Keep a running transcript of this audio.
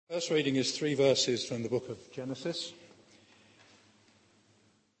First reading is 3 verses from the book of Genesis.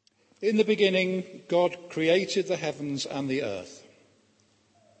 In the beginning, God created the heavens and the earth.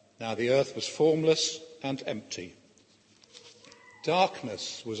 Now the earth was formless and empty.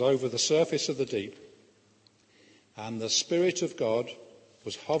 Darkness was over the surface of the deep, and the Spirit of God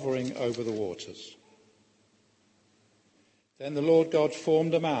was hovering over the waters. Then the Lord God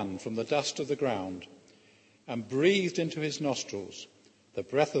formed a man from the dust of the ground and breathed into his nostrils the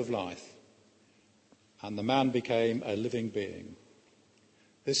breath of life, and the man became a living being.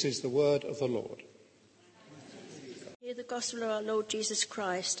 This is the word of the Lord. Hear the gospel of our Lord Jesus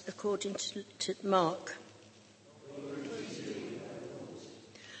Christ according to Mark.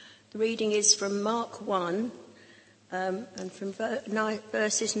 The reading is from Mark 1 and from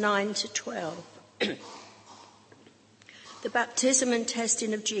verses 9 to 12. The baptism and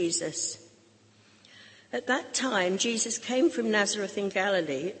testing of Jesus. At that time, Jesus came from Nazareth in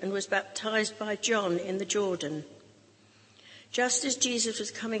Galilee and was baptized by John in the Jordan. Just as Jesus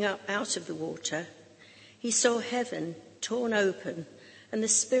was coming up out of the water, he saw heaven torn open and the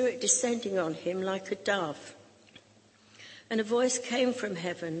Spirit descending on him like a dove. And a voice came from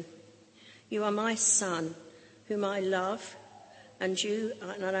heaven, "You are my Son, whom I love, and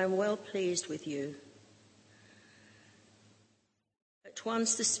I am well pleased with you." At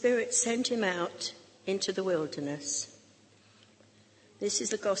once the Spirit sent him out into the wilderness. This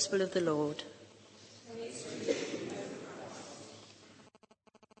is the gospel of the Lord.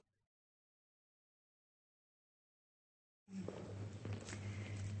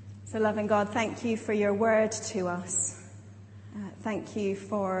 So, loving God, thank you for your word to us. Thank you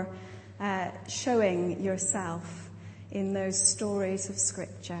for showing yourself in those stories of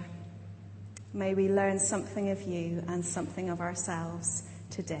Scripture. May we learn something of you and something of ourselves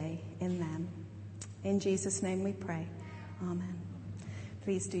today in them. In Jesus' name we pray. Amen.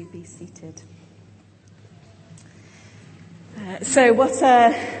 Please do be seated. So what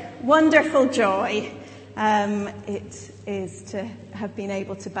a wonderful joy it is to have been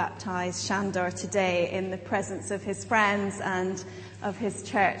able to baptize Shandor today in the presence of his friends and of his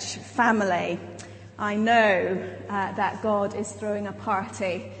church family. I know that God is throwing a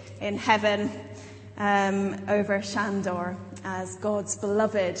party in heaven over Shandor as God's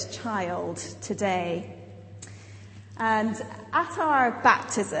beloved child today. And at our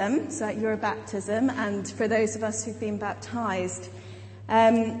baptism, so at your baptism, and for those of us who've been baptized,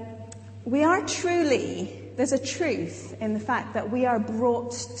 we are truly, there's a truth in the fact that we are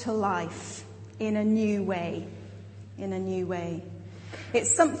brought to life in a new way,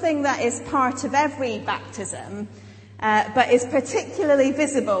 It's something that is part of every baptism, but is particularly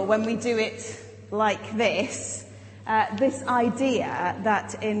visible when we do it like this idea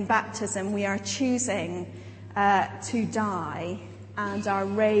that in baptism we are choosing to die and are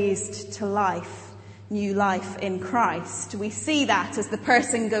raised to life, new life in Christ. We see that as the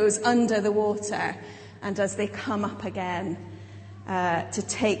person goes under the water and as they come up again to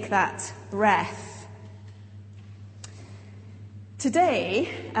take that breath. Today,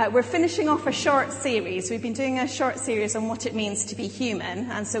 we're finishing off a short series. We've been doing a short series on what it means to be human.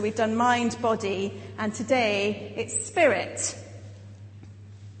 And so we've done mind, body, and today it's spirit,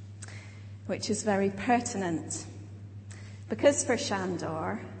 which is very pertinent. Because for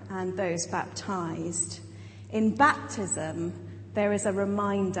Shandor and those baptized, in baptism, there is a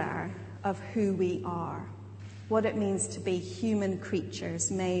reminder of who we are, what it means to be human creatures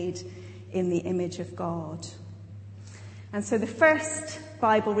made in the image of God. And so the first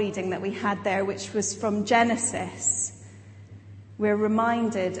Bible reading that we had there, which was from Genesis, we're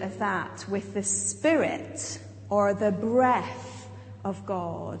reminded of that with the Spirit or the breath of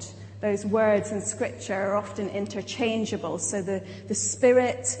God. Those words in Scripture are often interchangeable. So the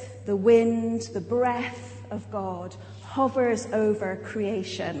Spirit, the wind, the breath of God hovers over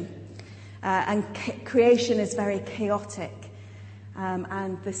creation. And creation is very chaotic.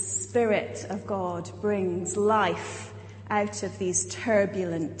 And the Spirit of God brings life out of these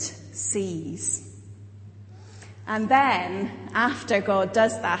turbulent seas. And then, after God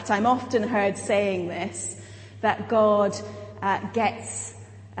does that, I'm often heard saying this, that God gets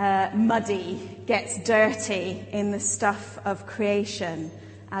muddy, gets dirty in the stuff of creation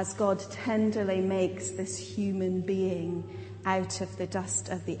as God tenderly makes this human being out of the dust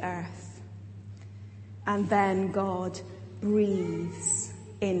of the earth. And then God breathes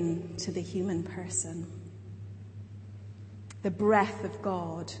into the human person. The breath of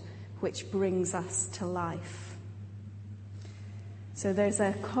God, which brings us to life. So there's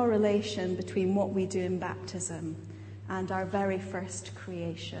a correlation between what we do in baptism and our very first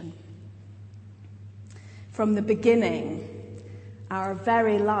creation. From the beginning, Our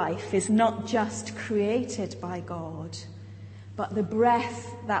very life is not just created by God, but the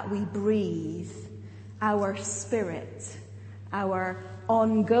breath that we breathe, our spirit, our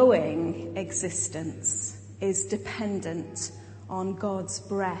ongoing existence is dependent on God's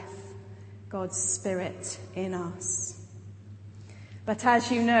breath, God's spirit in us. But as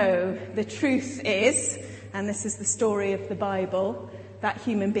you know, the truth is, and this is the story of the Bible, that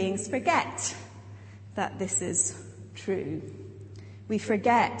human beings forget that this is true. We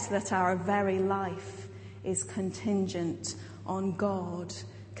forget that our very life is contingent on God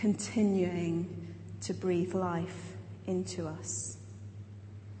continuing to breathe life into us.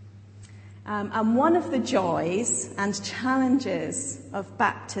 And one of the joys and challenges of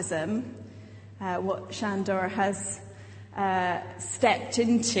baptism, what Shandor has stepped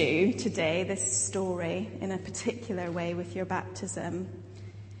into today, this story, in a particular way with your baptism,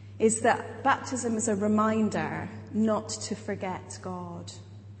 is that baptism is a reminder not to forget God,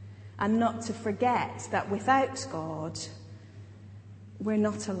 and not to forget that without God, we're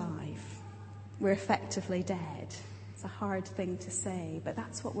not alive. We're effectively dead. It's a hard thing to say, but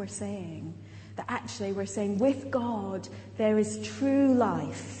that's what we're saying. That actually we're saying with God, there is true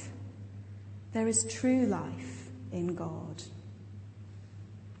life. There is true life in God.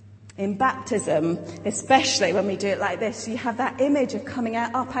 In baptism, especially when we do it like this, you have that image of coming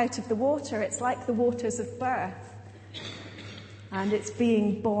up out of the water. It's like the waters of birth. And it's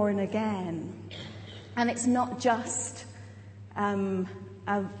being born again. And it's not just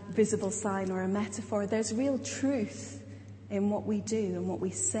a visible sign or a metaphor. There's real truth in what we do and what we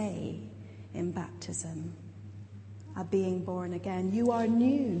say in baptism. A being born again. You are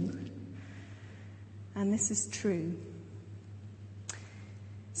new. And this is true.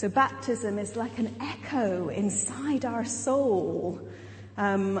 So baptism is like an echo inside our soul,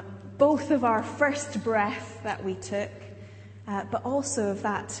 both of our first breath that we took, but also of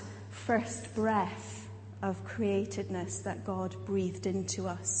that first breath of createdness that God breathed into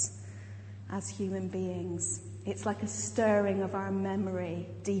us as human beings. It's like a stirring of our memory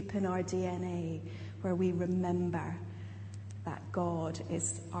deep in our DNA, where we remember that God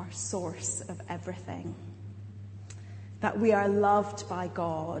is our source of everything. That we are loved by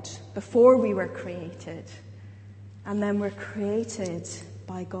God before we were created. And then we're created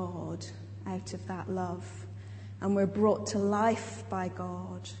by God out of that love. And we're brought to life by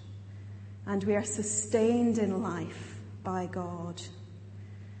God. And we are sustained in life by God.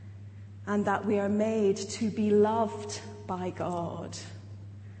 And that we are made to be loved by God.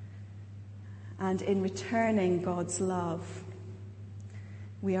 And in returning God's love,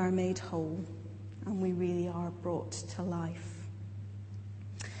 we are made whole. And we really are brought to life.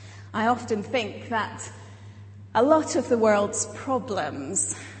 I often think that a lot of the world's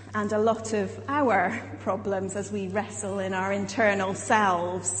problems and a lot of our problems as we wrestle in our internal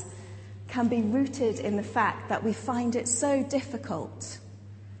selves can be rooted in the fact that we find it so difficult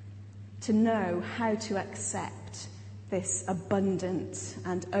to know how to accept this abundant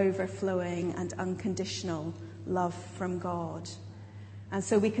and overflowing and unconditional love from God. And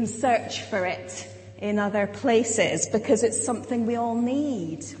so we can search for it in other places because it's something we all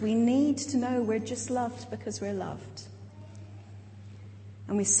need. We need to know we're just loved because we're loved.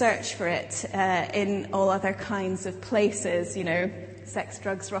 And we search for it in all other kinds of places, sex,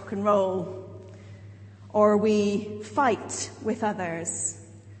 drugs, rock and roll. Or we fight with others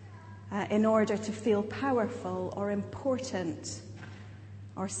in order to feel powerful or important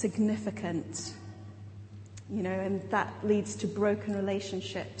or significant. And that leads to broken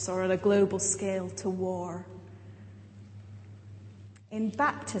relationships or on a global scale to war. In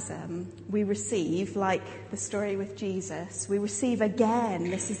baptism, we receive, like the story with Jesus, we receive again,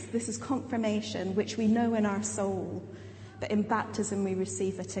 this is confirmation, which we know in our soul. But in baptism, we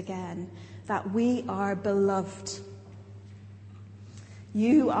receive it again, that we are beloved.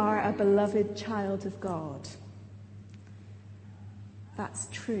 You are a beloved child of God. That's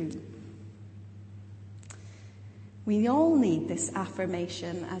true. We all need this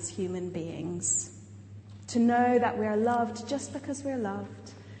affirmation as human beings, to know that we are loved just because we're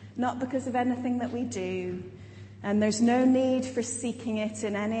loved, not because of anything that we do, and there's no need for seeking it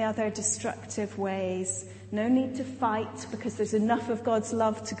in any other destructive ways, no need to fight because there's enough of God's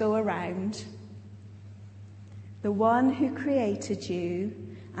love to go around. The one who created you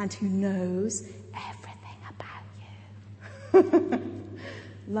and who knows everything about you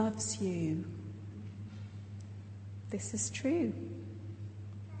loves you. This is true.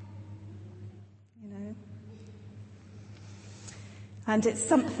 And it's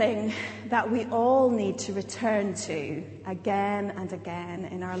something that we all need to return to again and again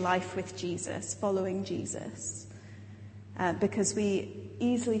in our life with Jesus, following Jesus. because we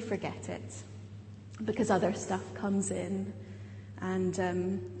easily forget it, because other stuff comes in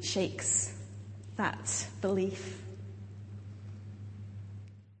and shakes that belief.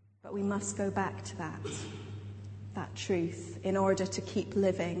 But we must go back to that truth, in order to keep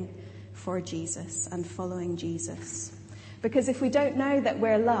living for Jesus and following Jesus. Because if we don't know that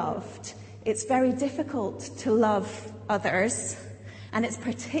we're loved, it's very difficult to love others, and it's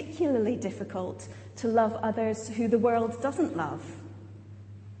particularly difficult to love others who the world doesn't love,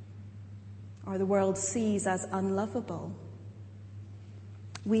 or the world sees as unlovable.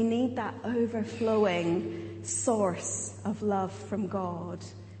 We need that overflowing source of love from God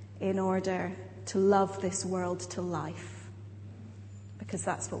in order to love this world to life, because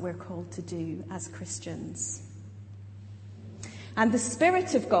that's what we're called to do as Christians. And the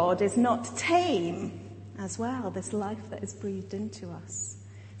Spirit of God is not tame as well, this life that is breathed into us.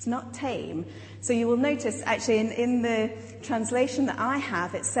 It's not tame. So you will notice, actually, in the translation that I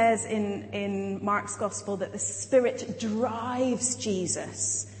have, it says in Mark's Gospel that the Spirit drives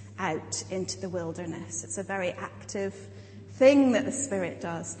Jesus out into the wilderness. It's a very active thing that the Spirit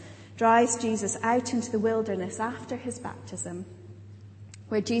does. Drives Jesus out into the wilderness after his baptism,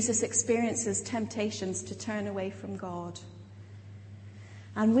 where Jesus experiences temptations to turn away from God.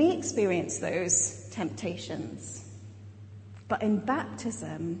 And we experience those temptations. But in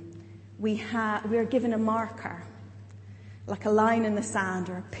baptism, we are given a marker, like a line in the sand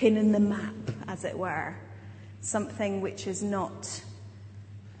or a pin in the map, as it were. Something which is not,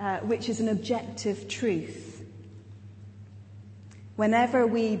 which is an objective truth. Whenever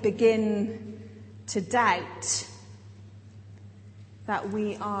we begin to doubt that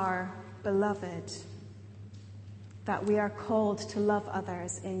we are beloved, that we are called to love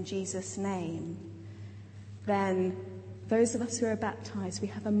others in Jesus' name, then those of us who are baptized, we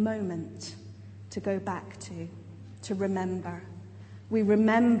have a moment to go back to remember. We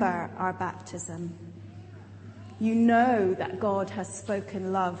remember our baptism. You know that God has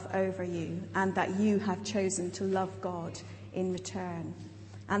spoken love over you and that you have chosen to love God in return.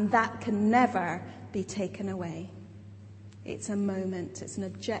 And that can never be taken away. It's a moment, it's an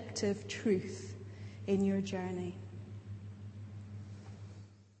objective truth in your journey.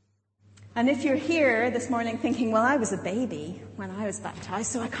 And if you're here this morning thinking, well, I was a baby when I was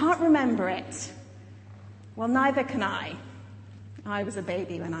baptized, so I can't remember it. Well, neither can I. I was a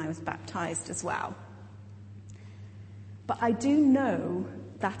baby when I was baptized as well. But I do know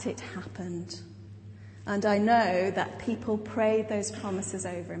that it happened. And I know that people prayed those promises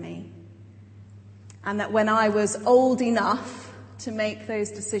over me. And that when I was old enough to make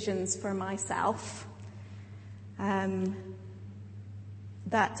those decisions for myself,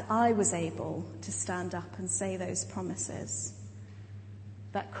 that I was able to stand up and say those promises,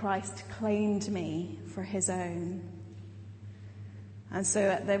 that Christ claimed me for his own. And so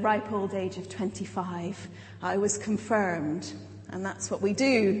at the ripe old age of 25, I was confirmed. And that's what we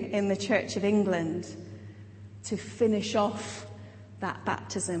do in the Church of England, to finish off that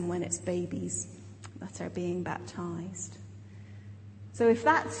baptism when it's babies that are being baptized. So if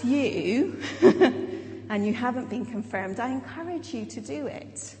that's you, and you haven't been confirmed, I encourage you to do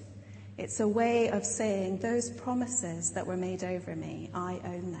it. It's a way of saying those promises that were made over me, I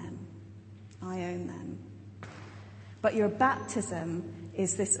own them. I own them. But your baptism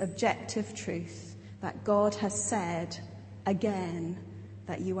is this objective truth that God has said again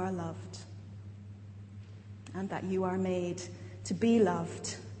that you are loved and that you are made to be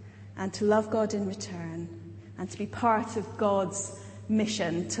loved and to love God in return and to be part of God's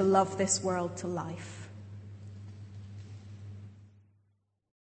mission to love this world to life.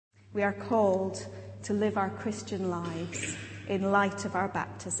 We are called to live our Christian lives in light of our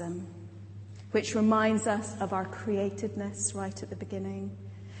baptism, which reminds us of our createdness right at the beginning,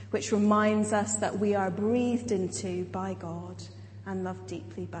 which reminds us that we are breathed into by God and loved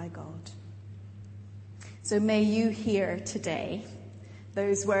deeply by God. So may you hear today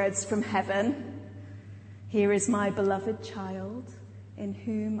those words from heaven, "Here is my beloved child, in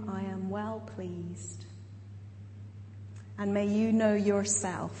whom I am well pleased." And may you know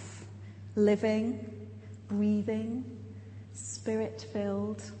yourself living, breathing,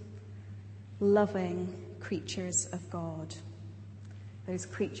 Spirit-filled, loving creatures of God. Those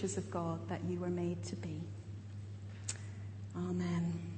creatures of God that you were made to be. Amen.